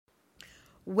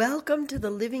Welcome to the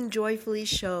Living Joyfully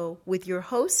Show with your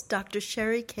host, Dr.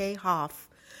 Sherry K. Hoff.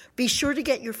 Be sure to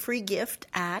get your free gift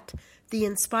at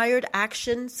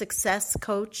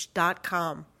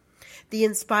theinspiredactionsuccesscoach.com.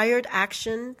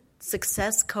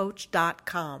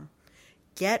 theinspiredactionsuccesscoach.com.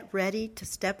 Get ready to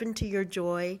step into your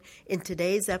joy in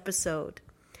today's episode.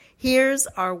 Here's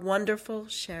our wonderful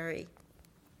Sherry.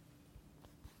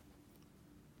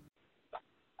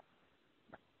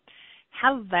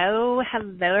 Hello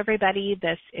everybody.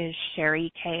 This is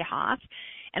Sherry K. Hoff,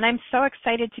 and I'm so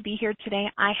excited to be here today.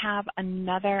 I have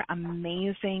another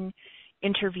amazing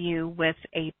interview with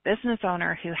a business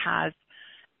owner who has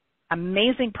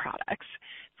amazing products.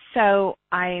 So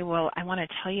I want to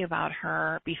tell you about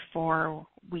her before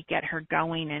we get her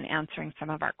going and answering some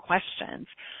of our questions.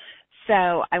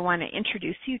 So I want to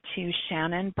introduce you to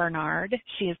Shannon Bernard.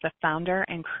 She is the founder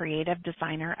and creative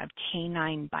designer of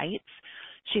Canine Bites.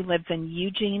 She lives in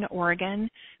Eugene, Oregon,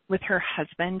 with her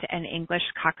husband and English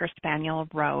Cocker Spaniel,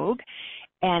 Rogue,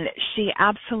 and she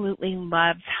absolutely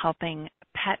loves helping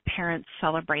pet parents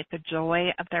celebrate the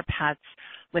joy of their pets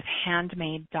with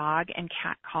handmade dog and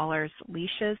cat collars,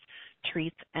 leashes,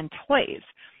 treats, and toys.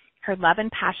 Her love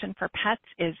and passion for pets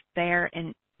is there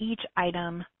in each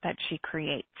item that she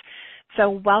creates. So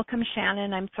welcome,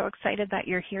 Shannon. I'm so excited that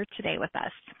you're here today with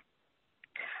us.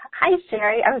 Hi,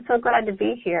 Sherry. I'm so glad to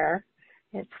be here.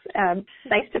 It's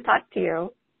nice to talk to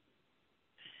you.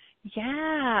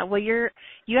 Yeah, well, you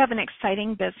have an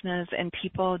exciting business, and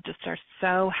people just are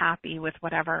so happy with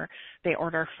whatever they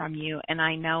order from you. And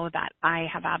I know that I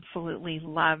have absolutely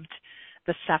loved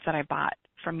the stuff that I bought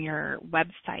from your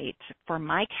website for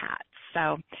my cats.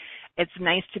 So it's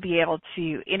nice to be able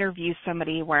to interview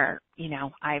somebody where,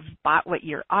 I've bought what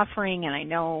you're offering, and I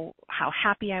know how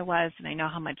happy I was, and I know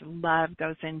how much love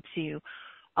goes into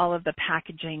all of the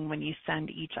packaging when you send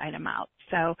each item out.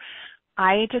 So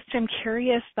I just am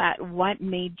curious that what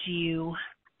made you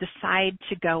decide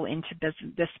to go into this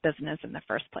business in the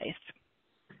first place?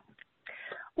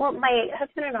 Well, my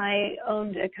husband and I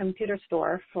owned a computer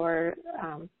store for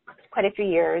quite a few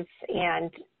years, and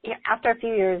after a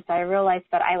few years, I realized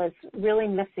that I was really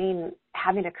missing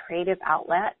having a creative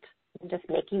outlet, just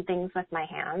making things with my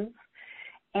hands.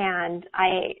 And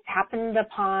I happened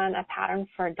upon a pattern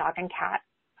for dog and cat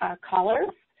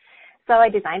collars. So I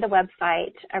designed a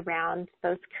website around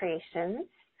those creations,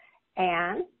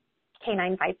 and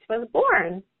Canine Bites was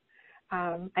born.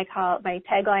 My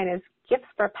tagline is gifts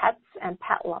for pets and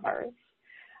pet lovers.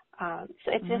 So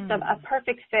it's just a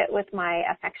perfect fit with my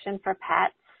affection for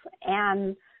pets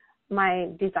and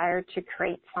my desire to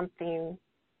create something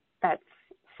that's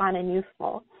fun and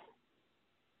useful.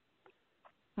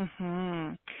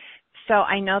 Mm-hmm. So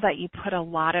I know that you put a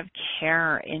lot of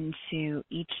care into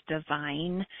each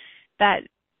design that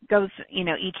goes,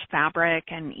 each fabric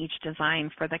and each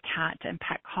design for the cat and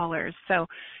pet collars. So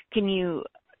can you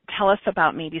tell us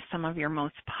about maybe some of your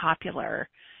most popular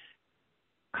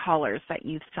collars that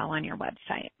you sell on your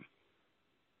website?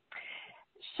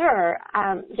 Sure.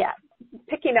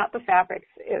 Picking out the fabrics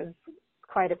is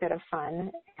quite a bit of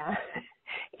fun.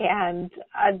 And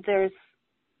there's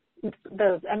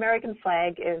the American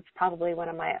flag is probably one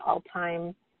of my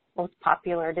all-time most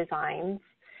popular designs.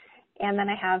 And then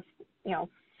I have,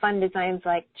 fun designs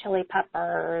like chili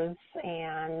peppers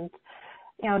and,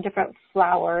 different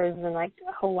flowers and like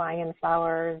Hawaiian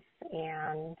flowers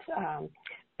and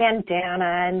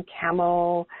bandana and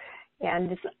camo.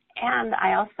 And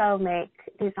I also make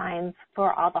designs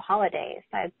for all the holidays,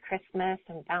 like Christmas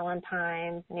and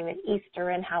Valentine's and even Easter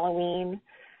and Halloween.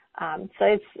 So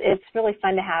it's really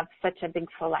fun to have such a big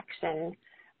selection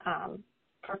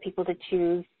for people to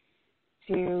choose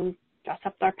to dress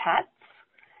up their pets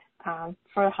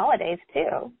for the holidays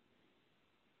too.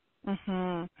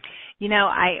 Mhm.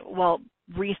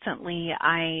 Recently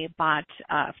I bought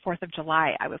 4th of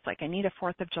July. I was like, I need a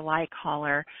 4th of July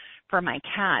collar for my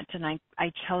cat, and I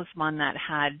chose one that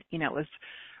had, it was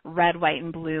red, white,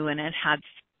 and blue, and it had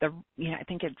I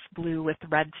think it's blue with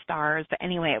red stars. But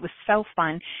anyway, it was so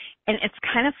fun. And it's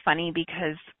kind of funny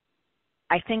because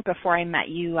I think before I met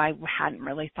you, I hadn't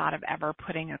really thought of ever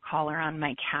putting a collar on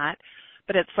my cat.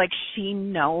 But it's like she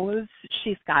knows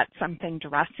she's got something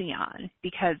dressy on,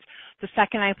 because the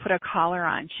second I put a collar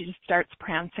on, she just starts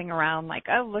prancing around like,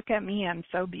 oh, look at me, I'm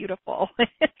so beautiful.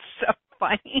 It's so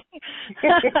funny.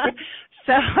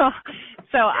 So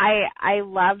I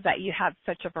love that you have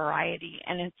such a variety,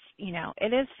 and it's,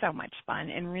 it is so much fun,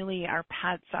 and really our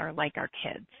pets are like our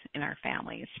kids in our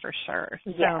families for sure.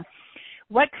 Yeah.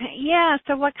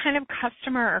 So what kind of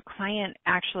customer or client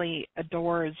actually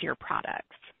adores your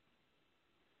products?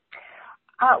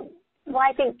 Well,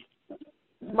 I think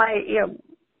my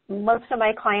most of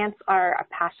my clients are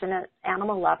passionate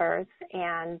animal lovers,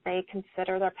 and they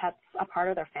consider their pets a part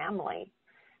of their family.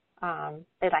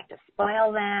 They like to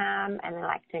spoil them, and they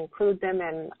like to include them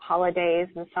in holidays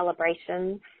and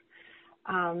celebrations.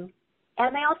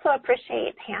 And they also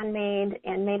appreciate handmade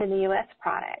and made in the U.S.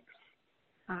 products.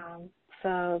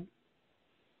 So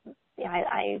yeah,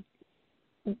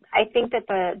 I think that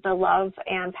the love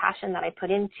and passion that I put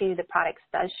into the products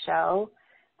does show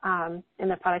in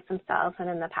the products themselves and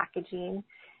in the packaging,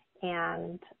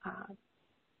 and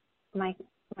my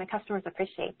customers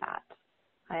appreciate that.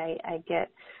 I get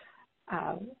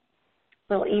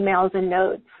little emails and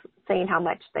notes saying how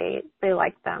much they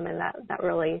like them, and that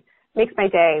really makes my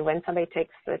day when somebody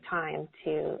takes the time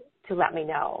to let me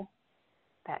know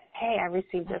that, hey, I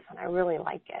received this and I really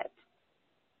like it.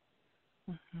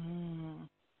 Mm-hmm.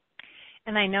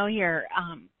 And I know your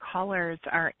collars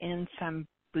are in some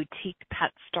boutique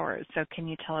pet stores, so can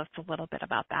you tell us a little bit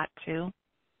about that too?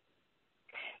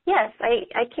 Yes,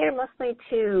 I cater mostly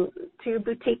to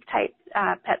boutique type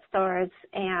pet stores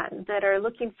and that are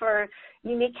looking for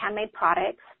unique handmade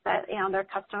products that their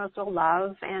customers will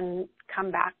love and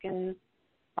come back and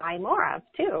buy more of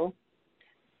too.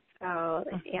 So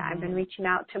yeah, I've been reaching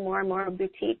out to more and more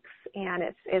boutiques, and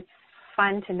it's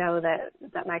fun to know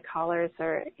that my collars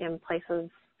are in places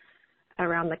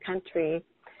around the country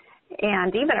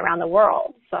and even around the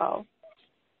world. So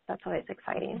that's always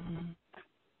exciting. Mm-hmm.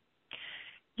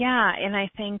 Yeah, and I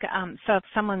think, so if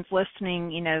someone's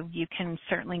listening, you can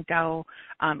certainly go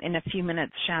in a few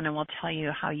minutes. Shannon will tell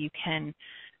you how you can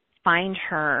find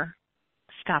her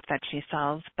stuff that she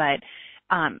sells. But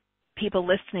people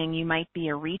listening, you might be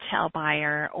a retail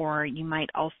buyer, or you might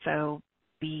also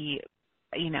be,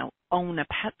 own a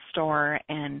pet store.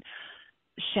 And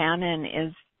Shannon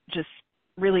is just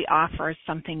really offers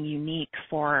something unique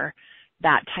for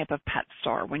that type of pet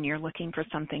store. When you're looking for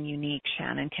something unique,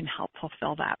 Shannon can help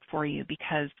fulfill that for you,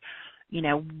 because,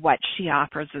 what she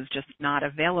offers is just not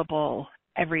available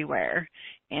everywhere.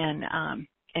 And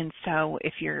so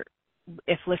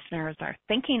if listeners are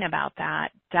thinking about that,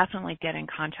 definitely get in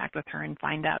contact with her and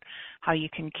find out how you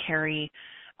can carry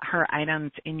her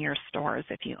items in your stores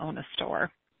if you own a store.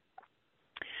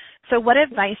 So what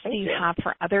advice do you have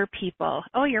for other people?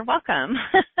 Oh, you're welcome.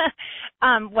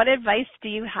 What advice do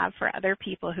you have for other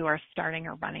people who are starting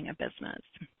or running a business?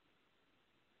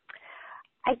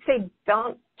 I'd say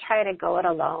don't try to go it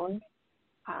alone.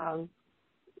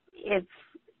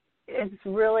 It's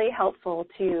really helpful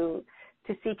to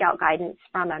seek out guidance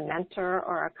from a mentor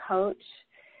or a coach.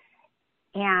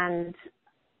 And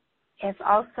it's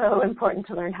also important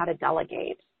to learn how to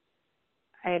delegate.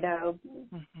 I know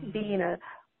being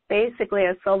basically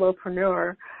a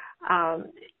solopreneur,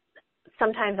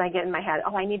 sometimes I get in my head,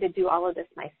 I need to do all of this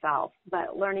myself.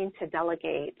 But learning to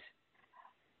delegate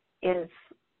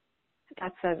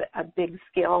that's a big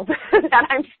skill that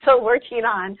I'm still working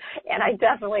on, and I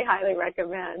definitely highly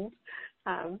recommend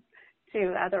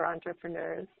to other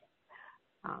entrepreneurs.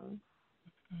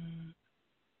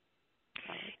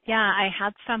 Yeah, I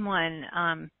had someone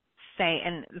say,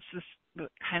 and this is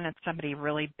kind of somebody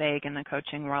really big in the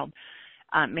coaching world,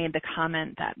 made the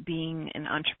comment that being an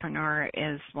entrepreneur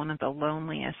is one of the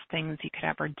loneliest things you could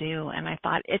ever do. And I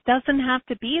thought, it doesn't have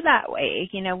to be that way.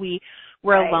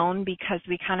 We're right. Alone because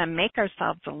we kind of make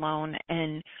ourselves alone.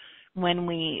 And when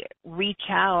we reach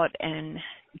out and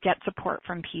get support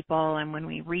from people, and when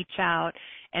we reach out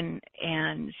and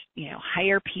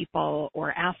hire people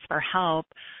or ask for help,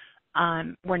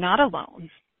 we're not alone.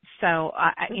 So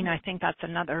I think that's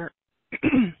another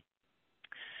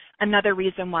another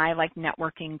reason why, like,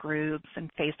 networking groups and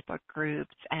Facebook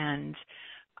groups and,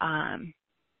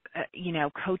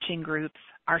 coaching groups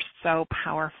are so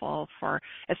powerful for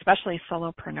especially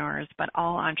solopreneurs, but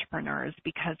all entrepreneurs,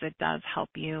 because it does help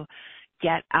you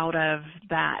get out of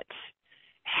that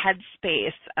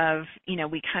headspace of,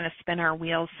 we kind of spin our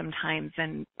wheels sometimes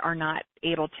and are not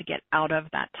able to get out of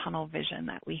that tunnel vision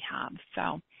that we have.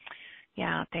 So,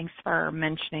 yeah, thanks for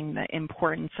mentioning the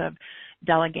importance of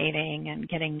delegating and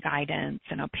getting guidance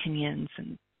and opinions,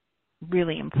 and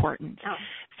really important. Oh.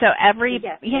 So every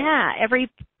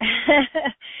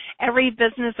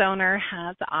business owner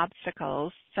has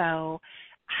obstacles. So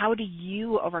how do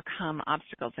you overcome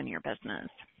obstacles in your business?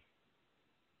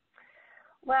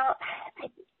 Well,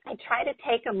 I try to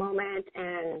take a moment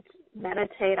and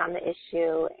meditate on the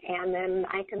issue, and then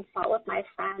I consult with my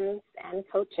friends and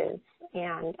coaches,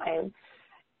 and I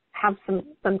have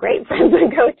some great friends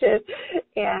and coaches,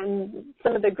 and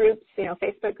some of the groups,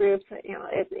 Facebook groups,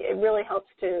 it really helps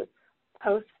to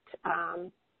post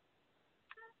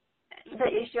the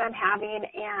issue I'm having,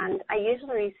 and I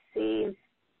usually receive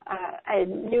a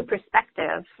new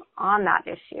perspective on that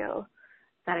issue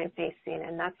that I'm facing,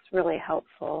 and that's really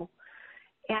helpful.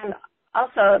 And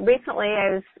also, recently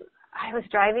I was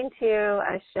driving to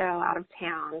a show out of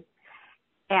town,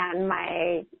 and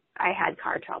I had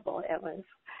car trouble. It was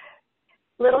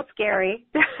a little scary,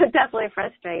 definitely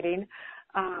frustrating,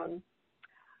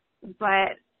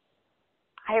 but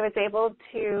I was able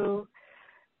to,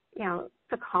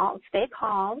 stay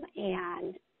calm,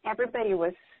 and everybody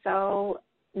was so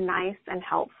nice and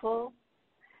helpful.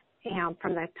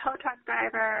 From the tow truck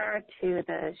driver to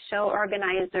the show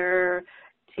organizer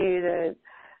to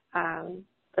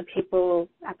the people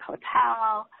at the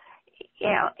hotel,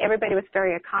 everybody was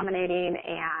very accommodating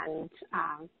and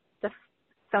just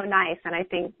so nice. And I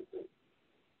think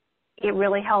it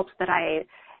really helps that I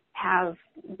have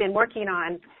been working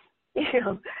on,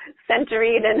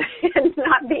 centering and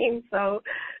not being so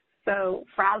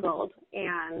frazzled.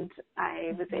 And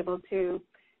I was able to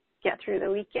get through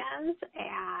the weekend,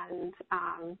 and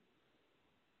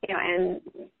and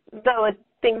though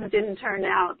things didn't turn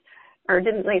out or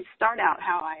didn't really start out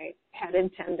how I had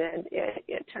intended,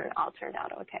 it all turned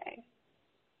out okay.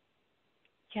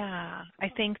 Yeah, I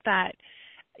think that,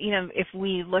 if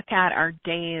we look at our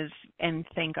days and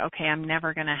think, okay, I'm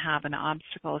never going to have an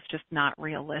obstacle, it's just not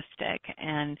realistic.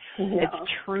 And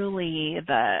it's truly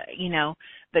the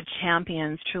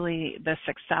champions, truly the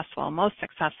most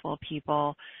successful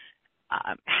people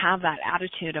have that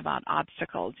attitude about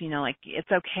obstacles. Like,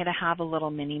 it's okay to have a little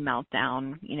mini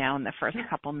meltdown, in the first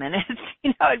couple minutes.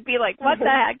 It'd be like, what the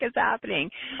heck is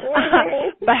happening?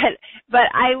 But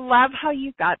I love how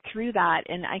you got through that,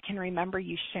 and I can remember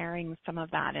you sharing some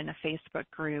of that in a Facebook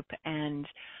group, and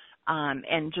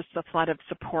just the flood of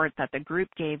support that the group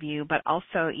gave you, but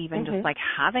also even just like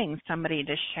having somebody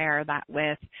to share that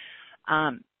with,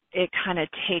 it kind of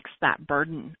takes that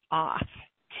burden off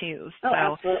too. So,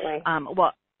 absolutely. I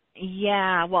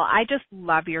just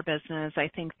love your business. I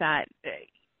think that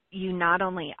you not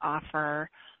only offer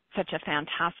such a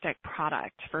fantastic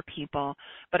product for people,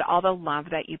 but all the love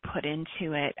that you put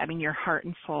into it. I mean, your heart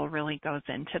and soul really goes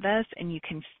into this, and you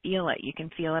can feel it. You can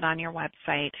feel it on your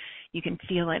website. You can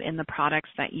feel it in the products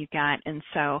that you get. And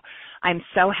so I'm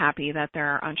so happy that there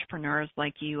are entrepreneurs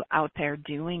like you out there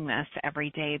doing this every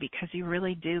day, because you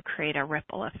really do create a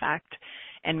ripple effect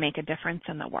and make a difference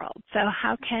in the world. So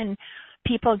how can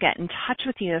people get in touch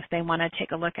with you if they want to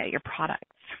take a look at your products?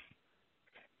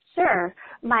 Sure.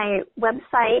 My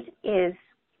website is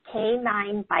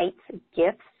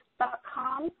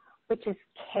k9bitesgifts.com, which is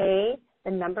K,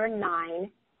 the number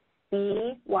 9,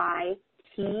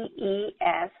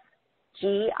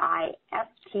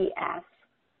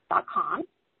 BYTESGIFTS.com.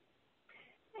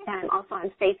 And I'm also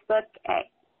on Facebook at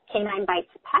K9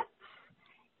 Bites Pets,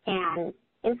 and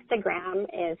Instagram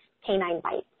is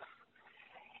K9Bites.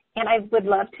 And I would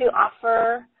love to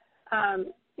offer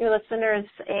your listeners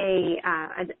a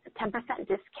 10%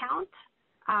 discount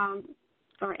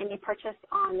for any purchase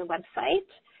on the website.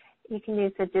 You can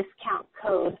use the discount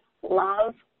code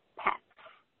LOVEPETS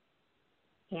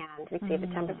and receive a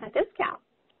 10% discount.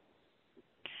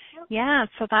 Yeah,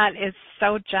 so that is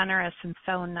so generous and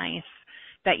so nice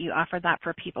that you offer that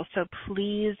for people. So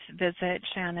please visit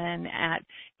Shannon at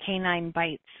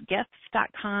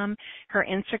k9bitesgifts.com. Her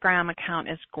Instagram account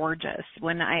is gorgeous.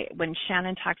 When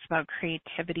Shannon talks about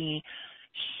creativity,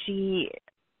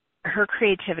 her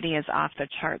creativity is off the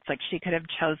charts. Like, she could have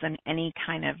chosen any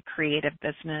kind of creative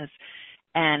business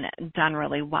and done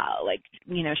really well. Like,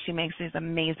 she makes these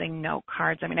amazing note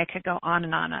cards. I mean, I could go on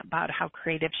and on about how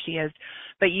creative she is,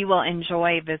 but you will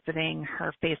enjoy visiting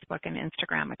her Facebook and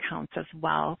Instagram accounts as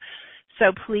well.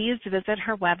 So please visit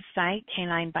her website,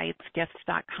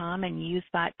 k9bitesgifts.com, and use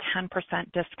that 10%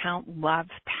 discount, Love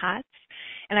Pets.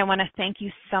 And I want to thank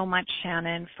you so much,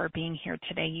 Shannon, for being here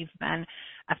today. You've been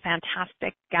a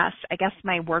fantastic guest. I guess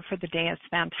my word for the day is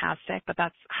fantastic, but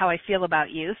that's how I feel about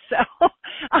you. So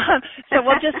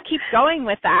we'll just keep going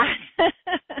with that.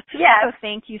 Yes. So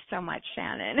thank you so much,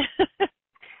 Shannon.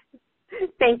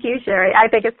 Thank you, Sherry. I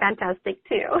think it's fantastic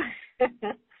too.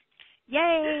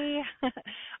 Yay.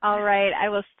 All right. I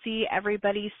will see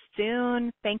everybody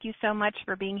soon. Thank you so much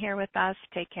for being here with us.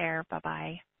 Take care.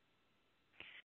 Bye-bye.